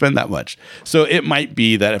don't want to spend that much. So it might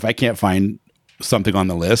be that if I can't find something on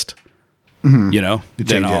the list, you know,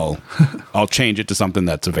 then I'll change it to something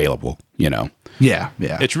that's available. You know, yeah.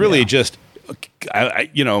 It's really just,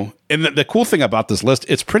 you know, and the cool thing about this list,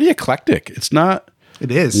 it's pretty eclectic. It's not.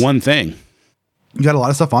 It is one thing. You got a lot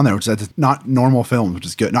of stuff on there, which is not normal films, which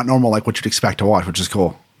is good. Not normal like what you'd expect to watch, which is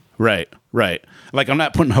cool. Right. Like I'm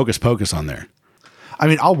not putting Hocus Pocus on there. I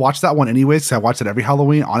mean, I'll watch that one anyways because I watch it every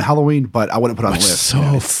Halloween on Halloween, but I wouldn't put it on the list.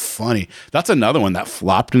 So funny. That's another one that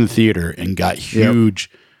flopped in the theater and got huge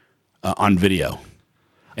on video.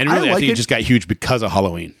 And really, I think it just got huge because of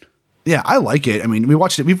Halloween. Yeah, I like it. I mean, we've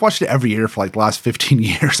watched it every year for like the last 15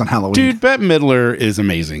 years on Halloween. Dude, Bette Midler is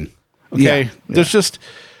amazing. Okay. There's just,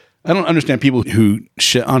 I don't understand people who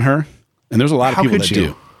shit on her. And there's a lot of people that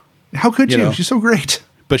do. How could you? Know? She's so great.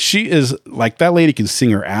 But she is like, that lady can sing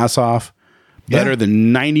her ass off better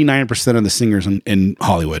than 99% of the singers in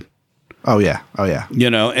Hollywood. Oh, yeah. You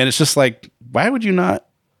know, and it's just like, why would you not?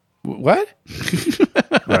 What?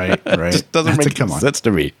 Right. It just doesn't make sense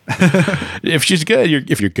to me. If she's good,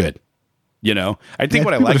 if you're good. You know, I think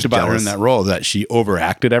what I liked about her in that role is that she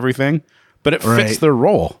overacted everything, but it fits their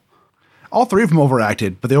role. All three of them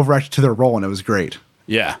overacted, but they overacted to their role, and it was great.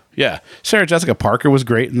 Yeah. Sarah Jessica Parker was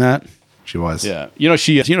great in that. She was. Yeah.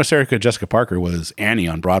 Sarah Jessica Parker was Annie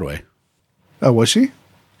on Broadway. Oh, was she?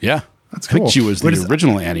 Yeah. That's cool. I think she was the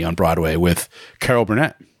original Annie on Broadway with Carol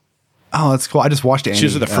Burnett. Oh, that's cool. I just watched Annie. She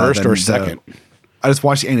was the first or second. I just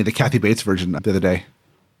watched Annie, the Kathy Bates version the other day.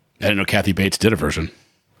 I didn't know Kathy Bates did a version.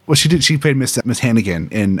 Well, she did. She played Miss Hannigan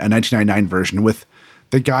in a 1999 version with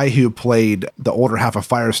the guy who played the older half of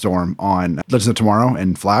Firestorm on Legends of Tomorrow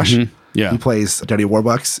and Flash. Mm-hmm. Yeah, he plays Daddy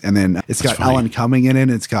Warbucks, and then it's got Ellen Cumming in it.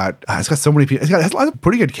 It's got so many people. It has a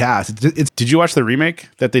pretty good cast. Did you watch the remake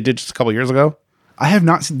that they did just a couple years ago? I have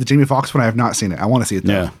not seen the Jamie Foxx one. I have not seen it. I want to see it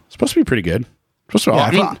though. Yeah, it's supposed to be pretty good.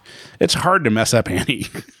 I mean, it's hard to mess up Annie,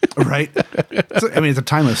 right? It's a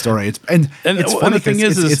timeless story. It's funny. The thing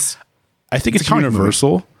is, I think it's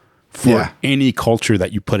universal for any culture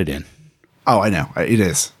that you put it in. Oh, I know it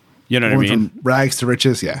is. You know what I mean? From rags to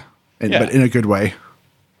riches, but in a good way.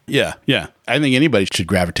 Yeah. I think anybody should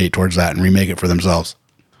gravitate towards that and remake it for themselves.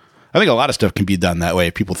 I think a lot of stuff can be done that way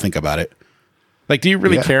if people think about it. Like, do you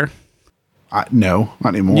really care? No, not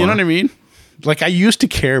anymore. You know what I mean? Like, I used to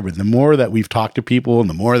care, but the more that we've talked to people and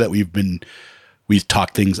the more that we've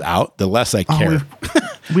talked things out, the less I care.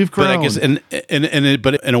 We've grown. But I guess,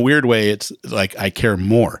 but in a weird way, it's like I care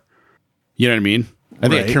more. You know what I mean? I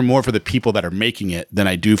think I care more for the people that are making it than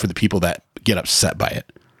I do for the people that get upset by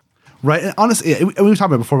it. Right. And honestly, we've talked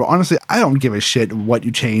about it before, but honestly, I don't give a shit what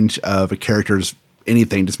you change of a character's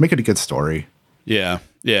anything. Just make it a good story. Yeah.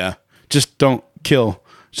 Just don't kill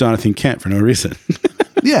Jonathan Kent for no reason.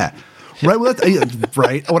 Yeah. Right. Well, that's,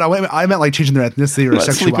 right. What I meant like changing their ethnicity or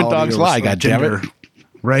sexuality. Sleeping dogs lie, goddammit.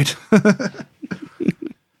 Right.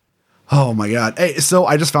 Oh my God. Hey, so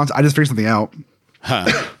I just figured something out.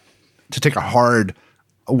 To take a hard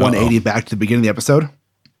 180 back to the beginning of the episode.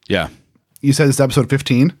 Yeah. You said it's episode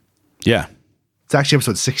 15. Yeah. It's actually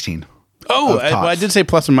episode 16. Oh, I did say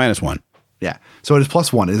plus and minus one. Yeah. So it is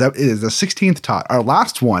plus one. It is the 16th tot. Our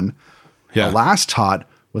last one, our last tot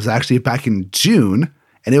was actually back in June,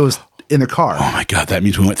 and it was in the car. Oh my God. That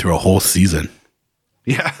means we went through a whole season.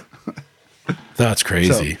 Yeah. That's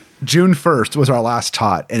crazy. So, June 1st was our last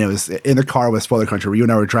tot, and it was in the car with Spoiler Country. You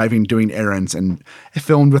and I were driving, doing errands, and it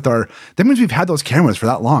filmed with that means we've had those cameras for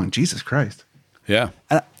that long. Jesus Christ. Yeah.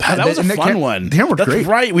 That was a fun one. The camera was great.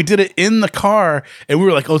 Right. We did it in the car, and we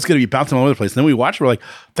were like, oh, it's going to be bouncing all over the place. And then we watched, we're like,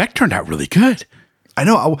 that turned out really good. I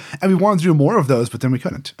know. And we wanted to do more of those, but then we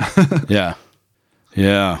couldn't. Yeah.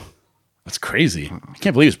 That's crazy. I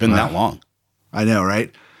can't believe it's been that long. I know,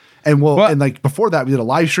 right? And and like before that, we did a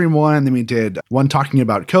live stream one. Then we did one talking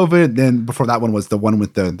about COVID. Then before that one was the one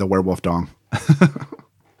with the werewolf dong.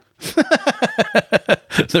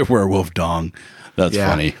 The werewolf dong. That's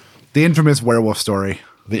funny. The infamous werewolf story.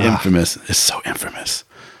 The infamous is so infamous.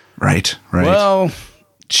 Right. Well,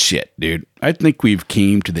 shit, dude. I think we've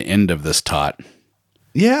came to the end of this tot.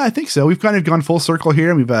 Yeah, I think so. We've kind of gone full circle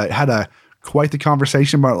here. We've had quite the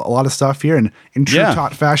conversation about a lot of stuff here, and in true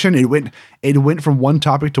tot fashion, it went from one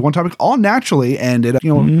topic to one topic all naturally, and it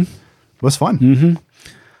was fun. Mm-hmm.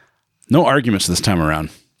 No arguments this time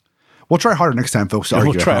around. We'll try harder next time, folks.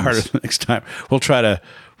 We'll try harder next time. We'll try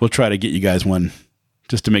to get you guys one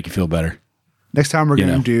just to make you feel better. Next time we're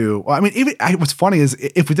going to do. Well, I mean, what's funny is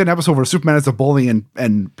if we did an episode where Superman is a bully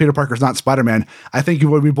and Peter Parker's not Spider-Man, I think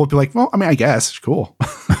we'd both be like, well, I mean, I guess cool.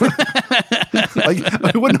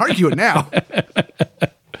 Like we wouldn't argue it now.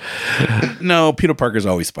 No, Peter Parker's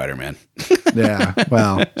always Spider-Man. Yeah,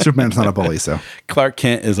 well, Superman's not a bully, so Clark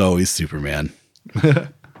Kent is always Superman.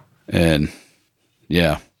 And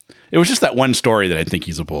yeah, it was just that one story that I think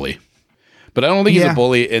he's a bully, but I don't think he's a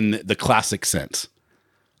bully in the classic sense.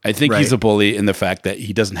 I think he's a bully in the fact that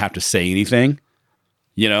he doesn't have to say anything,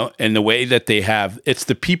 and the way that it's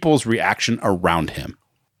the people's reaction around him,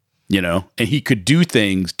 and he could do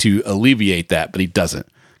things to alleviate that, but he doesn't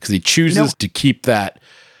because he chooses to keep that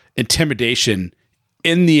intimidation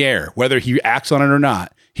in the air, whether he acts on it or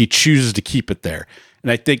not, he chooses to keep it there.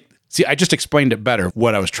 And I think, I just explained it better,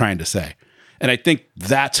 what I was trying to say. And I think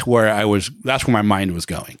that's where my mind was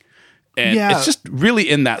going. And it's just really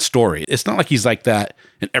in that story. It's not like he's like that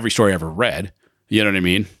in every story I ever read. You know what I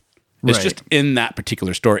mean? It's just in that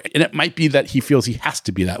particular story. And it might be that he feels he has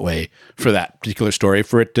to be that way for that particular story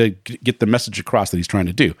for it to get the message across that he's trying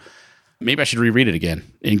to do. Maybe I should reread it again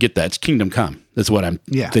and get that. It's Kingdom Come. That's what I'm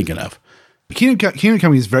thinking of. Kingdom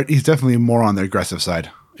Come, he's definitely more on the aggressive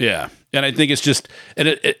side. Yeah. And I think it's just,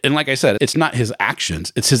 and like I said, it's not his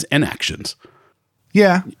actions, it's his inactions.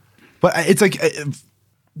 Yeah. But it's like,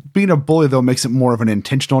 being a bully, though, makes it more of an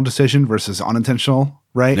intentional decision versus unintentional,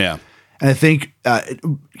 right? Yeah. And I think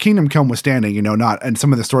Kingdom Come withstanding, not, and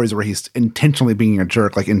some of the stories where he's intentionally being a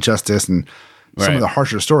jerk, like Injustice and some of the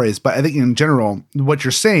harsher stories. But I think in general, what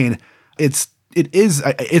you're saying, it's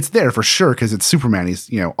there for sure because it's Superman. He's,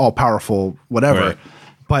 all powerful, whatever. Right.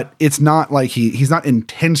 But it's not like he's not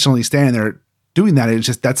intentionally standing there doing that. It's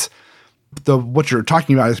just what you're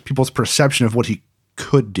talking about is people's perception of what he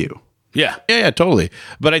could do. Yeah, totally.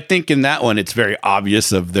 But I think in that one, it's very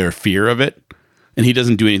obvious of their fear of it, and he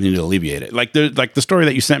doesn't do anything to alleviate it. Like the story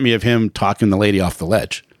that you sent me of him talking the lady off the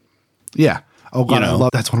ledge. Yeah. Oh God, I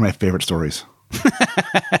love that's one of my favorite stories.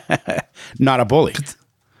 Not a bully.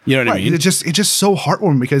 You know what I mean? It's just so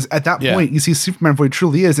heartwarming because at that point you see Superman for what he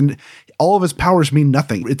truly is, and all of his powers mean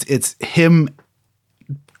nothing. It's him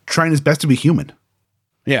trying his best to be human.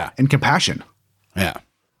 Yeah, and compassion. Yeah,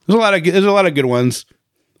 there's a lot of good ones.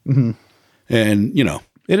 Mm-hmm. And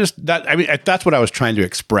it is that. I mean, that's what I was trying to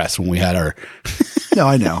express when we had our. No,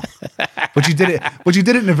 I know, but you did it. But you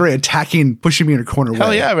did it in a very attacking, pushing me in a corner way.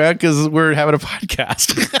 Hell yeah, man! Because we're having a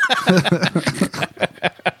podcast.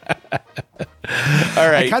 All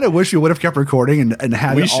right. I kind of wish we would have kept recording and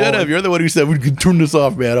had. We should have. You're the one who said we could turn this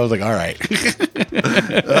off, man. I was like, all right.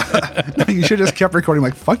 You should have just kept recording.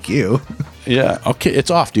 Like, fuck you. Yeah. Okay. It's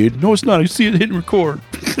off, dude. No, it's not. I see it hitting record.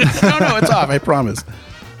 No, it's off. I promise.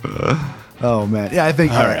 Oh man. Yeah, I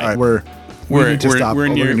think. All right. We're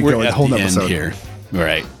near the whole episode here. All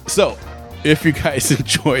right. So, if you guys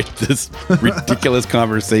enjoyed this ridiculous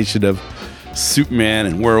conversation of Superman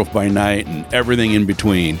and Werewolf by Night and everything in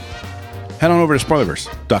between, head on over to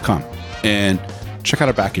spoilerverse.com and check out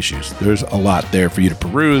our back issues. There's a lot there for you to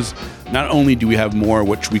peruse. Not only do we have more,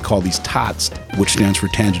 which we call these TOTs, which stands for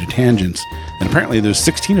Tangent to Tangents, and apparently there's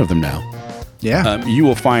 16 of them now. Yeah. You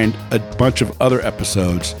will find a bunch of other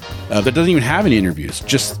episodes that doesn't even have any interviews,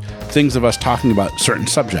 just things of us talking about certain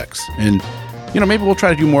subjects. And, maybe we'll try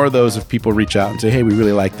to do more of those if people reach out and say, hey, we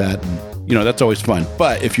really like that. And, that's always fun.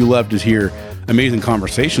 But if you love to hear amazing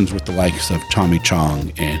conversations with the likes of Tommy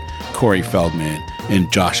Chong and Corey Feldman and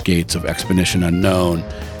Josh Gates of Expedition Unknown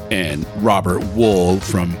and Robert Wool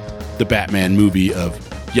from the Batman movie of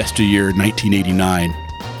yesteryear 1989,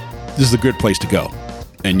 this is a good place to go.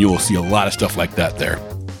 And you will see a lot of stuff like that there.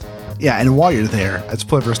 Yeah, and while you're there at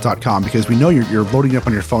spoilerverse.com, because we know you're loading up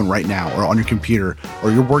on your phone right now or on your computer, or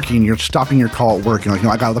you're working, you're stopping your call at work, and like,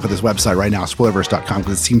 I got to look at this website right now, spoilerverse.com,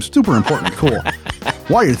 because it seems super important and cool.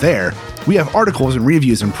 While you're there, we have articles and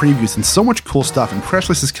reviews and previews and so much cool stuff, and press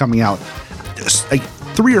releases coming out, just like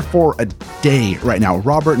 3 or 4 a day right now.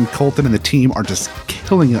 Robert and Colton and the team are just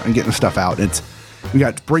killing it and getting stuff out. We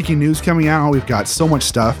got breaking news coming out. We've got so much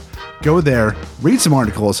stuff. Go there, read some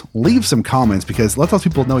articles, leave some comments, because let those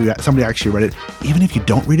people know somebody actually read it. Even if you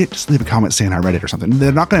don't read it, just leave a comment saying I read it or something.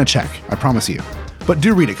 They're not going to check, I promise you. But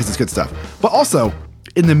do read it because it's good stuff. But also,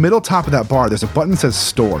 in the middle top of that bar, there's a button that says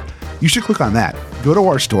store. You should click on that. Go to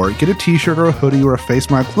our store, get a t-shirt or a hoodie or a face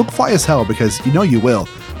mask. Look fly as hell, because you know you will.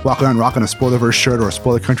 Walk around rocking a Spoilerverse shirt or a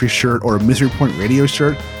Spoiler Country shirt or a Misery Point Radio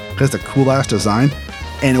shirt because it's a cool-ass design.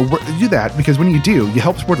 And do that because when you do, you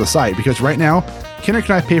help support the site, because right now, Kendrick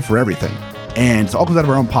and I pay for everything. And it all comes out of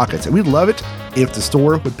our own pockets. And we'd love it if the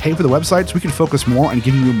store would pay for the website so we could focus more on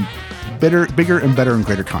giving you bigger and better and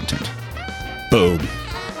greater content. Boom.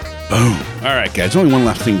 Boom. All right, guys. Only one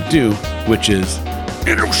last thing to do, which is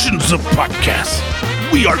in oceans of podcasts.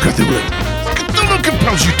 We are Cthulhu. Cthulhu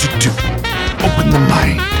compels you to do. Open the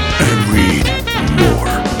mind and read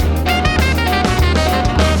more.